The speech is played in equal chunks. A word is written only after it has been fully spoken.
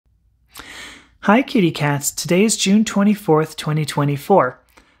Hi, kitty cats. Today is June 24th, 2024.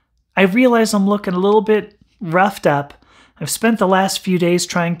 I realize I'm looking a little bit roughed up. I've spent the last few days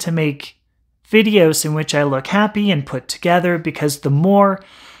trying to make videos in which I look happy and put together because the more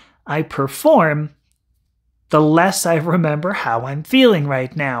I perform, the less I remember how I'm feeling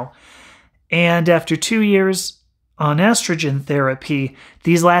right now. And after 2 years on estrogen therapy,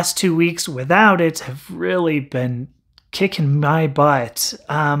 these last 2 weeks without it have really been kicking my butt.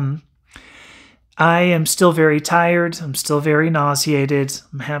 I am still very tired. I'm still very nauseated.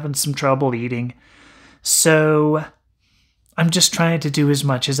 I'm having some trouble eating. So I'm just trying to do as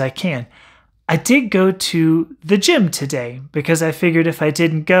much as I can. I did go to the gym today because I figured if I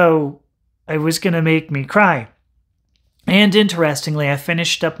didn't go, it was going to make me cry. And interestingly, I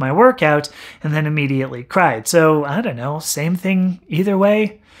finished up my workout and then immediately cried. So I don't know, same thing either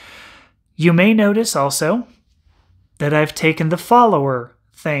way. You may notice also that I've taken the follower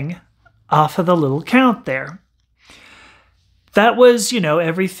thing off of the little count there. That was,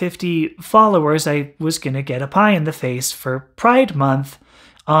 every 50 followers, I was going to get a pie in the face for Pride Month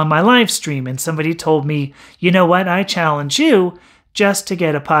on my live stream. And somebody told me, you know what, I challenge you just to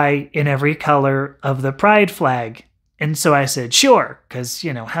get a pie in every color of the Pride flag. And so I said, sure, because,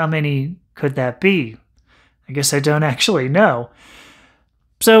 how many could that be? I guess I don't actually know.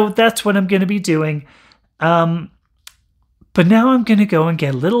 So that's what I'm going to be doing. But now I'm going to go and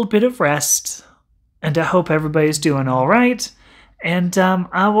get a little bit of rest, and I hope everybody's doing all right. And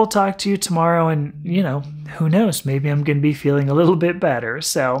I will talk to you tomorrow, and, who knows, maybe I'm going to be feeling a little bit better.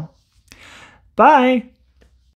 So, bye!